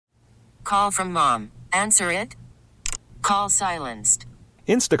Call from mom. Answer it. Call silenced.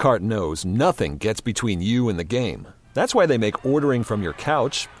 Instacart knows nothing gets between you and the game. That's why they make ordering from your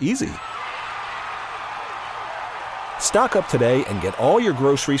couch easy. Stock up today and get all your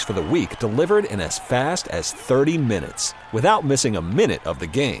groceries for the week delivered in as fast as 30 minutes without missing a minute of the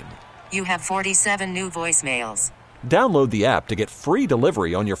game. You have 47 new voicemails. Download the app to get free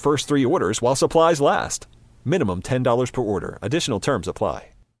delivery on your first 3 orders while supplies last. Minimum $10 per order. Additional terms apply.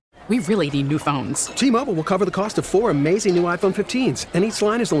 We really need new phones. T-Mobile will cover the cost of 4 amazing new iPhone 15s, and each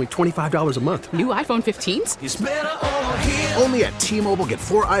line is only $25 a month. New iPhone 15s? It's better over here. Only at T-Mobile, get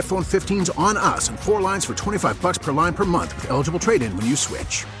 4 iPhone 15s on us and 4 lines for $25 per line per month with eligible trade-in when you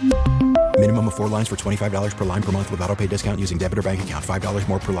switch. Minimum of 4 lines for $25 per line per month with autopay discount using debit or bank account. $5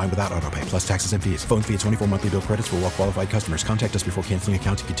 more per line without autopay, plus taxes and fees. Phone fee at 24 monthly bill credits for well-qualified customers. Contact us before canceling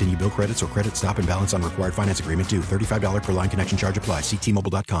account to continue bill credits or credit stop and balance on required finance agreement due. $35 per line connection charge applies. See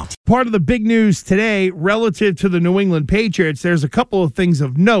T-Mobile.com. Part of the big news today relative to the New England Patriots, there's a couple of things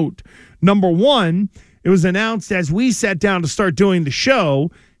of note. Number one, it was announced as we sat down to start doing the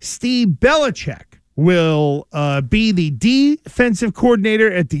show, Steve Belichick will be the defensive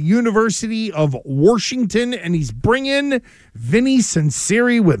coordinator at the University of Washington, and he's bringing Vinnie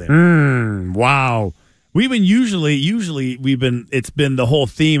Sunseri with him. Wow. It's been the whole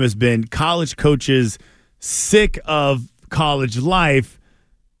theme has been college coaches sick of college life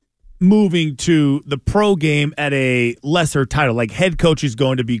moving to the pro game at a lesser title, like head coaches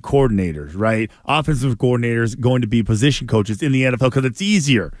going to be coordinators, right? Offensive coordinators going to be position coaches in the NFL because it's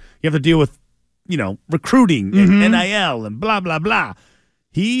easier. You have to deal with, recruiting and NIL and blah, blah, blah.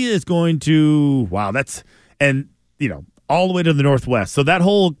 He is going to, all the way to the Northwest. So that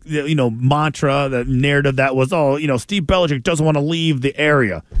whole, mantra, that narrative that was, Steve Belichick doesn't want to leave the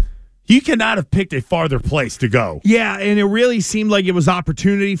area. You cannot have picked a farther place to go. Yeah, and it really seemed like it was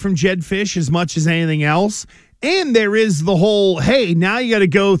opportunity from Jed Fish as much as anything else. And there is the whole, hey, now you got to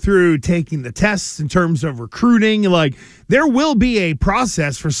go through taking the tests in terms of recruiting. Like, there will be a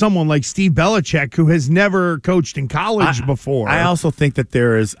process for someone like Steve Belichick who has never coached in college before. I also think that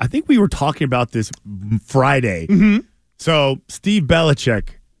I think we were talking about this Friday. Mm-hmm. So Steve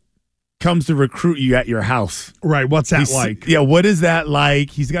Belichick comes to recruit you at your house. Right. What's that like? Yeah. What is that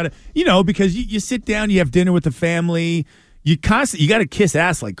like? He's got to, because you sit down, you have dinner with the family. You got to kiss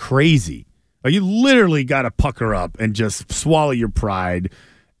ass like crazy. Like, you literally got to pucker up and just swallow your pride,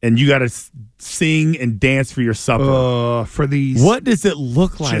 and you got to sing and dance for your supper. For these, what does it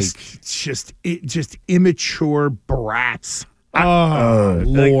look like? Just immature brats.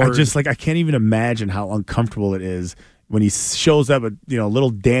 Lord! I can't even imagine how uncomfortable it is when he shows up at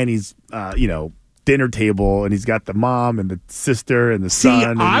little Danny's dinner table, and he's got the mom and the sister and the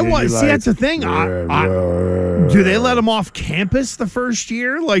son. That's the thing. Do they let him off campus the first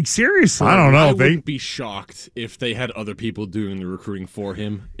year? Like, seriously, I don't know. I wouldn't be shocked if they had other people doing the recruiting for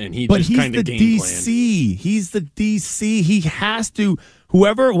him, and he just kind of game plan. He's the DC. He has to.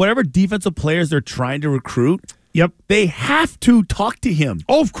 Whatever defensive players they're trying to recruit. Yep, they have to talk to him.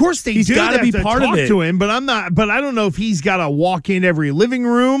 Oh, of course they do. He's got to be part of it. To him, but I don't know if he's got to walk in every living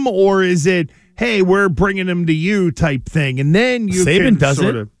room, or is it, hey, we're bringing him to you type thing, and then you Saban does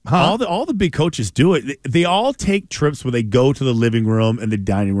sort it. of, huh? All the big coaches do it. They all take trips where they go to the living room and the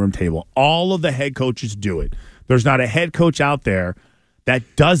dining room table. All of the head coaches do it. There's not a head coach out there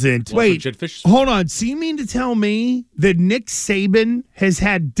that doesn't. Wait, hold on. So you mean to tell me that Nick Saban has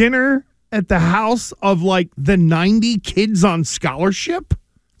had dinner at the house of like the 90 kids on scholarship?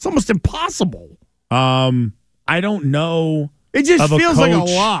 It's almost impossible. I don't know. It just feels like a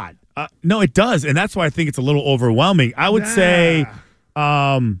lot. No, it does, and that's why I think it's a little overwhelming. I would say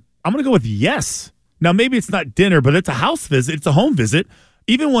I'm going to go with yes. Now, maybe it's not dinner, but it's a house visit. It's a home visit.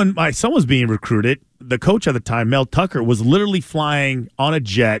 Even when my son was being recruited, the coach at the time, Mel Tucker, was literally flying on a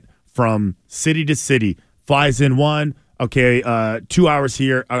jet from city to city. Flies in one. Okay, 2 hours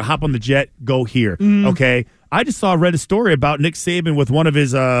here. Hop on the jet, go here. Okay, I just read a story about Nick Saban with one of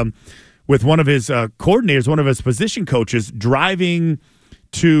his coordinators, one of his position coaches, driving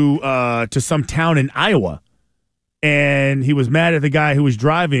to some town in Iowa, and he was mad at the guy who was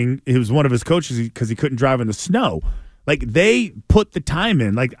driving. He was one of his coaches because he couldn't drive in the snow. Like, they put the time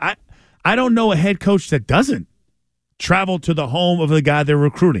in. Like, I don't know a head coach that doesn't travel to the home of the guy they're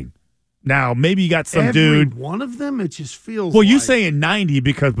recruiting. Now, maybe you got some dude. One of them, it just feels. Well, you saying 90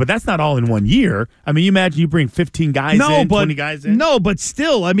 but that's not all in 1 year. I mean, you imagine you bring 15 guys 20 guys in. No, but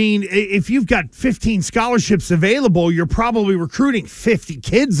still, I mean, if you've got 15 scholarships available, you're probably recruiting 50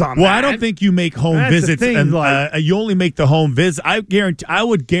 kids on that. Well, I don't think you make home visits, and you only make the home visit. I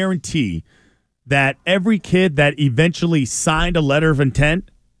would guarantee that every kid that eventually signed a letter of intent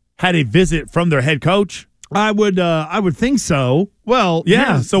had a visit from their head coach? I would think so. Well,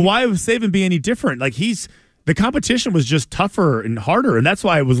 yeah. So why would Saban be any different? Like the competition was just tougher and harder, and that's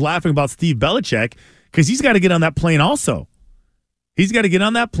why I was laughing about Steve Belichick, because he's got to get on that plane also. He's got to get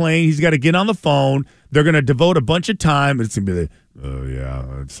on that plane. He's got to get on the phone. They're going to devote a bunch of time. It's going to be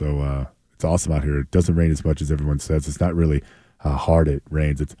it's awesome out here. It doesn't rain as much as everyone says. It's not really how hard it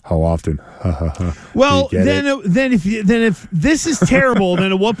rains. It's how often. Well, then if this is terrible,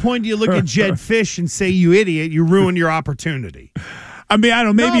 then at what point do you look at Jed Fish and say, "You idiot! You ruined your opportunity"? I mean, I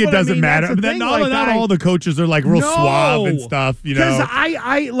don't know. Maybe it doesn't matter. But then not all the coaches are like real suave and stuff. You know,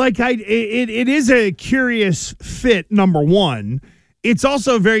 because it is a curious fit. Number one, it's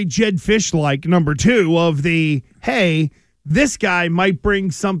also very Jed Fish like. Number two, of the hey, this guy might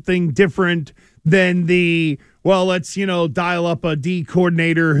bring something different than the. Well, let's, dial up a D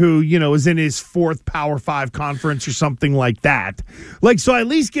coordinator who, is in his fourth Power 5 conference or something like that. So I at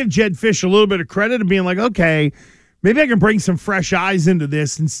least give Jed Fish a little bit of credit of being like, okay, maybe I can bring some fresh eyes into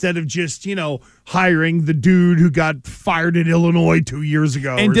this instead of just, hiring the dude who got fired at Illinois 2 years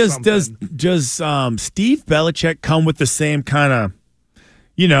ago. And does Steve Belichick come with the same kind of,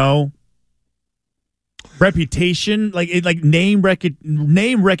 reputation, like name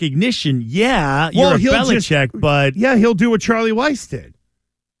recognition? Yeah, you're a Belichick, but he'll do what Charlie Weiss did.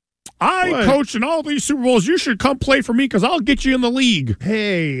 I coached in all these Super Bowls. You should come play for me because I'll get you in the league.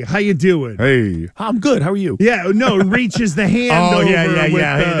 Hey, how you doing? Hey, I'm good. How are you? Yeah, no, reaches the hand. Oh yeah.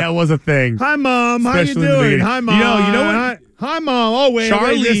 Hey, that was a thing. Hi, Mom. How you doing? Hi, Mom. You know what? Hi, Mom. Oh wait,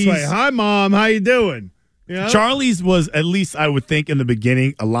 this way. Hi, Mom. How you doing? Charlie's was, at least I would think in the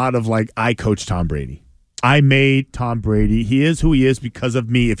beginning, a lot of I coached Tom Brady. I made Tom Brady. He is who he is because of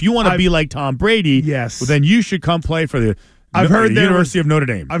me. If you want to be like Tom Brady, yes, well, then you should come play for the University of Notre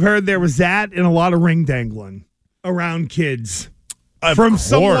Dame. I've heard there was that and a lot of ring dangling around kids from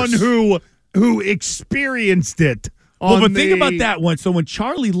someone who experienced it. Think about that one. So when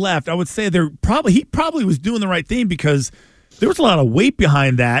Charlie left, I would say he probably was doing the right thing because there was a lot of weight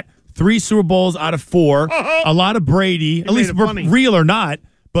behind that. 3 Super Bowls out of 4, a lot of Brady, at least real or not.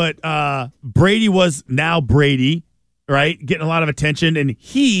 But Brady was now Brady, right? Getting a lot of attention. And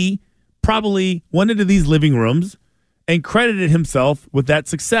he probably went into these living rooms and credited himself with that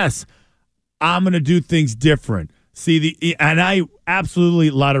success. I'm going to do things different. And I absolutely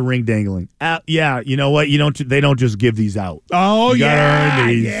a lot of ring dangling. Yeah, you know what? They don't just give these out. Oh, you yeah. Earn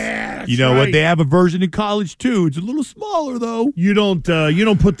these. Yeah. You know what? They have a version in college too. It's a little smaller though. You don't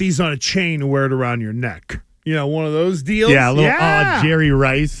put these on a chain and wear it around your neck. One of those deals. Yeah, a little Jerry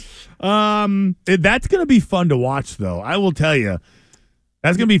Rice. That's going to be fun to watch, though. I will tell you.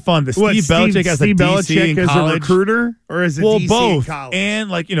 That's going to be fun. Steve Belichick as a DC in college. A recruiter? Or is it DC both. in college? And,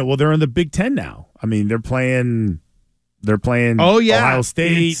 they're in the Big Ten now. I mean, they're playing Ohio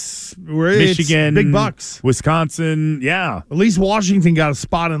State, Michigan, big bucks. Wisconsin. Yeah. At least Washington got a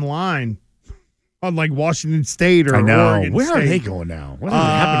spot in line. Unlike Washington State or Oregon Where State. are they going now? What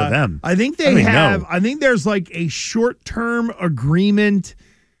happened to them? I think I think there's a short-term agreement,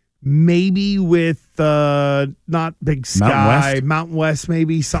 maybe with not Big Sky, Mountain West,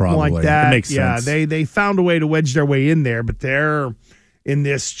 maybe something like that. That makes sense. Yeah, they found a way to wedge their way in there, but they're in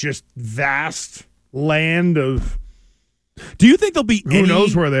this just vast land of. Do you think there'll be who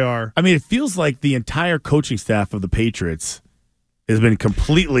knows where they are? I mean, it feels like the entire coaching staff of the Patriots has been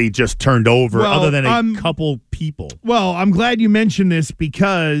completely just turned over, other than a couple people. Well, I'm glad you mentioned this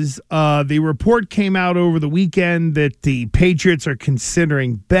because the report came out over the weekend that the Patriots are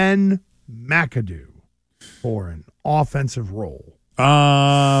considering Ben McAdoo for an offensive role.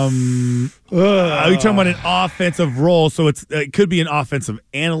 Are you talking about an offensive role? So it could be an offensive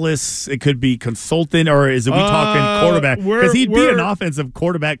analyst, it could be consultant, or is we talking quarterback? Because he'd be an offensive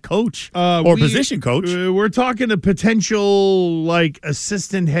quarterback coach or position coach. We're talking a potential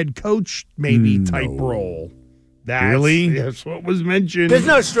assistant head coach maybe type role. That's what was mentioned. There's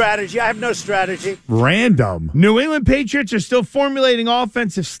no strategy. I have no strategy. Random. New England Patriots are still formulating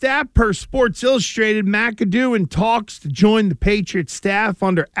offensive staff per Sports Illustrated. McAdoo in talks to join the Patriots staff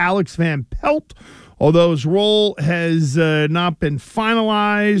under Alex Van Pelt, although his role has not been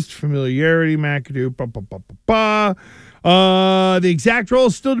finalized. Familiarity, McAdoo, the exact role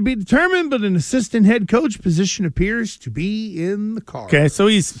is still to be determined, but an assistant head coach position appears to be in the cards. Okay, so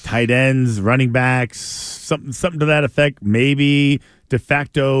he's tight ends, running backs, something to that effect. Maybe de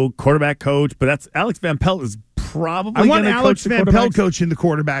facto quarterback coach, but that's Alex Van Pelt is probably I want gonna Alex coach Van the Pelt quarterbacks. coaching the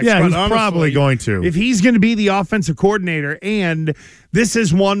quarterbacks. Yeah, but he's honestly, probably going to. If he's going to be the offensive coordinator, and this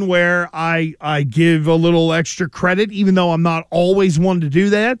is one where I give a little extra credit, even though I'm not always one to do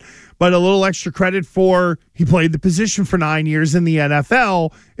that, but a little extra credit for he played the position for 9 years in the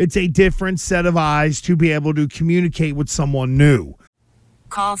NFL. It's a different set of eyes to be able to communicate with someone new.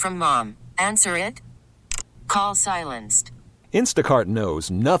 Call from mom. Answer it. Call silenced. Instacart knows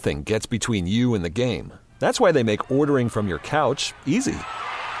nothing gets between you and the game. That's why they make ordering from your couch easy.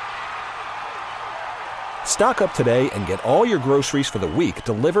 Stock up today and get all your groceries for the week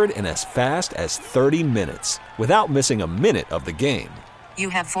delivered in as fast as 30 minutes without missing a minute of the game. You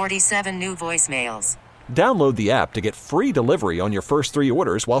have 47 new voicemails. Download the app to get free delivery on your first 3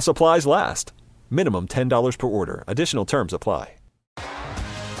 orders while supplies last. Minimum $10 per order. Additional terms apply.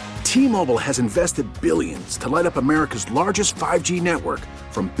 T-Mobile has invested billions to light up America's largest 5G network,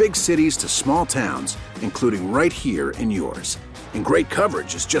 from big cities to small towns, including right here in yours. And great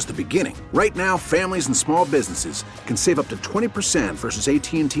coverage is just the beginning. Right now, families and small businesses can save up to 20% versus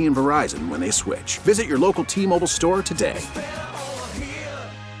AT&T and Verizon when they switch. Visit your local T-Mobile store today.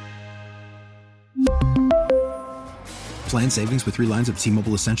 Plan savings with 3 lines of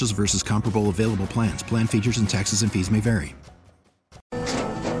T-Mobile Essentials versus comparable available plans. Plan features and taxes and fees may vary.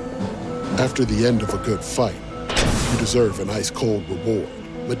 After the end of a good fight, you deserve an ice-cold reward.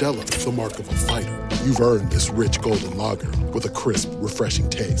 Modelo is the mark of a fighter. You've earned this rich golden lager with a crisp, refreshing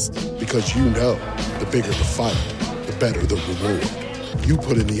taste. Because you know, the bigger the fight, the better the reward. You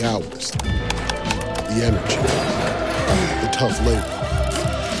put in the hours, the energy, the tough labor.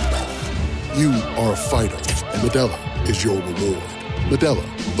 You are a fighter, and Modelo is your reward. Modelo,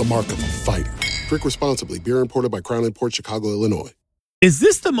 the mark of a fighter. Drink responsibly. Beer imported by Crown Imports, Chicago, Illinois. Is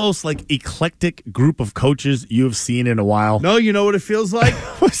this the most eclectic group of coaches you have seen in a while? No, you know what it feels like?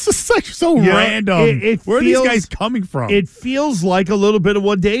 It's just so random. Where are these guys coming from? It feels like a little bit of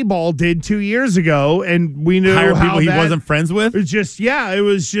what Dayball did 2 years ago, and we knew Hire how people he wasn't friends with? It was just, it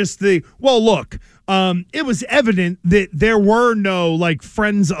was just look, it was evident that there were no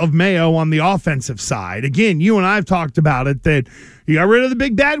friends of Mayo on the offensive side. Again, you and I have talked about it, that you got rid of the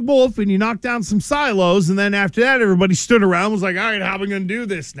big bad wolf and you knocked down some silos, and then after that, everybody stood around and was like, all right, how are we going to do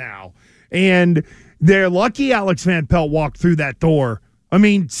this now? And they're lucky Alex Van Pelt walked through that door. I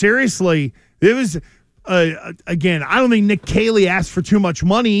mean, seriously, it was, again, I don't think Nick Caley asked for too much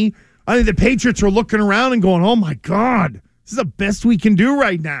money. I think the Patriots are looking around and going, oh, my God, this is the best we can do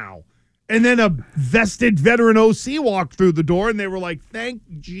right now. And then a vested veteran OC walked through the door, and they were like, thank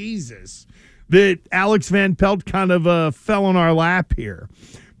Jesus that Alex Van Pelt kind of fell in our lap here.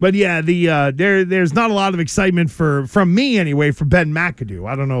 But, yeah, there's not a lot of excitement from me anyway for Ben McAdoo.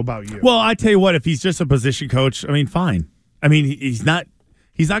 I don't know about you. Well, I tell you what, if he's just a position coach, I mean, fine. I mean, he's not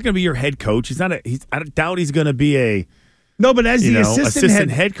going to be your head coach. I doubt he's going to be a but as the assistant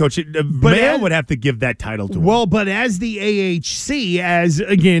head coach, Mayo would have to give that title to him. Well, but as the AHC, as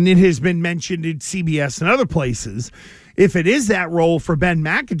again it has been mentioned in CBS and other places, if it is that role for Ben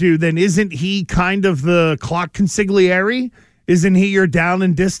McAdoo, then isn't he kind of the clock consigliere? Isn't he your down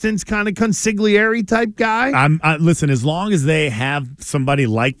and distance kind of consigliere type guy? Listen, as long as they have somebody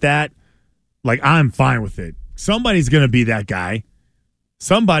like that, I'm fine with it. Somebody's going to be that guy.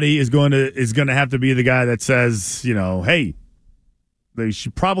 Somebody is going to have to be the guy that says, hey, they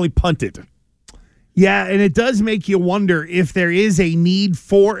should probably punt it. Yeah, and it does make you wonder if there is a need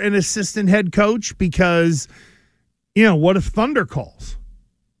for an assistant head coach because, what if Thunder calls?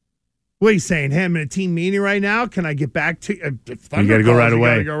 What are you saying? Hey, I'm in a team meeting right now. Can I get back to Thunder? You got to go right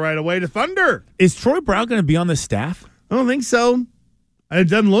away. You got to go right away to Thunder. Is Troy Brown going to be on the staff? I don't think so. It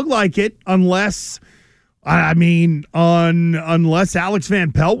doesn't look like it unless Alex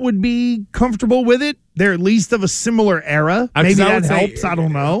Van Pelt would be comfortable with it. They're at least of a similar era. Maybe that helps. I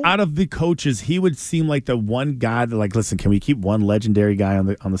don't know. Out of the coaches, he would seem like the one guy that, listen, can we keep one legendary guy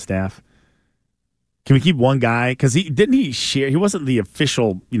on the staff? Can we keep one guy? Because he wasn't the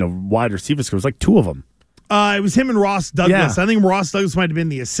official, wide receivers. There was 2 of them. It was him and Ross Douglas. Yeah. I think Ross Douglas might have been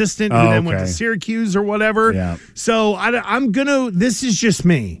the assistant who then went to Syracuse or whatever. Yeah. So this is just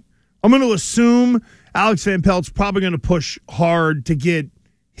me. I'm going to assume Alex Van Pelt's probably going to push hard to get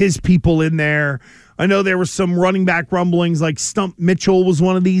his people in there. I know there were some running back rumblings, like Stump Mitchell was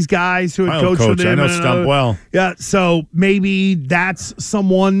one of these guys who had coached with him. I know Stump well. Yeah, so maybe that's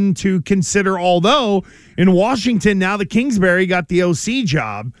someone to consider. Although in Washington now, the Kingsbury got the OC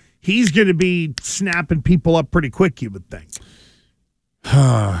job. He's going to be snapping people up pretty quick, you would think.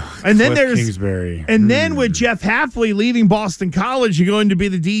 And then there's Kingsbury. And then with Jeff Hafley leaving Boston College, you're going to be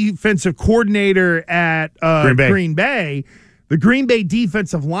the defensive coordinator at Green Bay. The Green Bay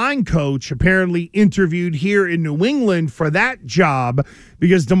defensive line coach apparently interviewed here in New England for that job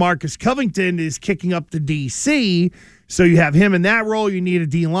because DeMarcus Covington is kicking up to D.C., so you have him in that role. You need a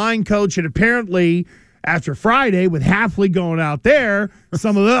D-line coach, and apparently after Friday with Hafley going out there,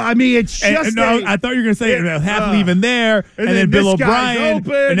 some of the, I mean, it's just. I thought you were going to say Hafley even there, and then Bill O'Brien.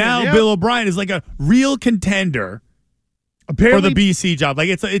 And now Bill O'Brien is like a real contender for the BC job. Like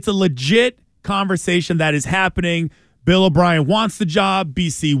it's a legit conversation that is happening. Bill O'Brien wants the job.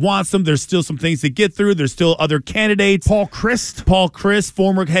 BC wants him. There's still some things to get through. There's still other candidates. Paul Chryst,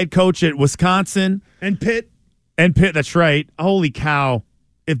 former head coach at Wisconsin. And Pitt, that's right. Holy cow.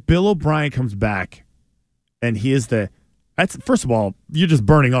 If Bill O'Brien comes back and he is first of all, you're just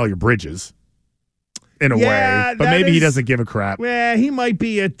burning all your bridges in a way. But maybe he doesn't give a crap. Yeah, he might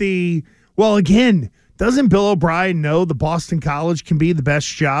be again, doesn't Bill O'Brien know the Boston College can be the best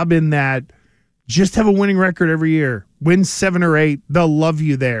job in that just have a winning record every year? Win 7 or 8, they'll love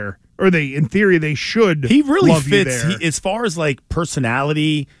you there. Or in theory, they should. He really love fits. You there. As far as like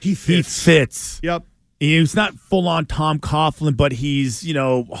personality, he fits. Yep. He's not full on Tom Coughlin, but he's,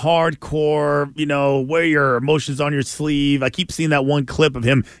 hardcore, wear your emotions on your sleeve. I keep seeing that one clip of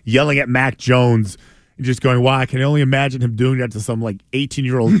him yelling at Mac Jones and just going, wow, I can only imagine him doing that to some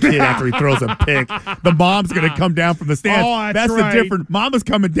 18-year-old kid after he throws a pick. The mom's going to come down from the stands. Oh, that's right. the difference. Mama's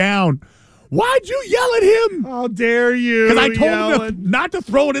coming down. Why'd you yell at him? How dare you? Because I told him not to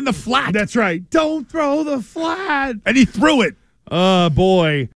throw it in the flat. That's right. Don't throw the flat. And he threw it. Oh,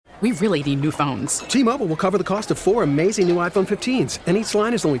 boy. We really need new phones. T-Mobile will cover the cost of 4 amazing new iPhone 15s, and each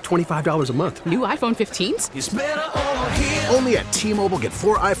line is only $25 a month. New iPhone 15s? It's better over here. Only at T-Mobile, get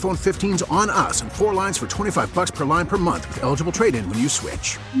 4 iPhone 15s on us and 4 lines for $25 per line per month with eligible trade-in when you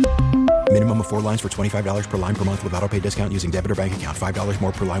switch. Minimum of 4 lines for $25 per line per month with autopay discount using debit or bank account. $5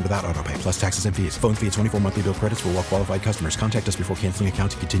 more per line without autopay, plus taxes and fees. Phone fee at 24 monthly bill credits for well-qualified customers. Contact us before canceling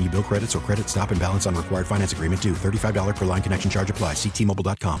account to continue bill credits or credit stop and balance on required finance agreement due. $35 per line connection charge applies. See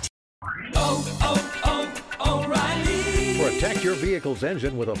T-Mobile.com. O'Reilly. Protect your vehicle's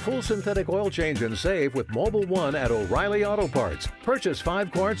engine with a full synthetic oil change and save with Mobile One at O'Reilly Auto Parts. Purchase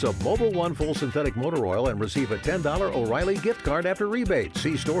 5 quarts of Mobile One full synthetic motor oil and receive a $10 O'Reilly gift card after rebate.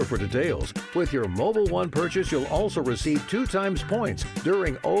 See store for details. With your Mobile One purchase, you'll also receive 2 times points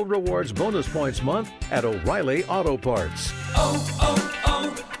during O Rewards Bonus Points Month at O'Reilly Auto Parts.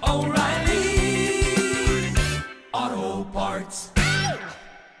 O'Reilly Auto Parts.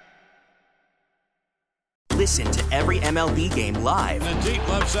 Listen to every MLB game live. In the deep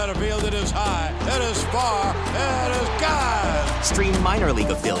left center field, it is high, it is far, it is gone. Stream minor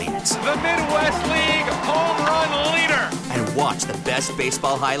league affiliates. The Midwest League home run leader. And watch the best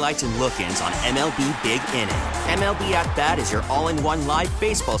baseball highlights and look-ins on MLB Big Inning. MLB At Bat is your all-in-one live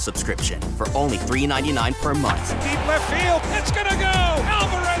baseball subscription for only $3.99 per month. Deep left field, it's gonna go.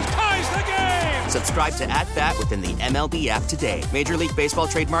 Alvarez ties the game. Subscribe to At Bat within the MLB app today. Major League Baseball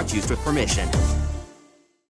trademarks used with permission.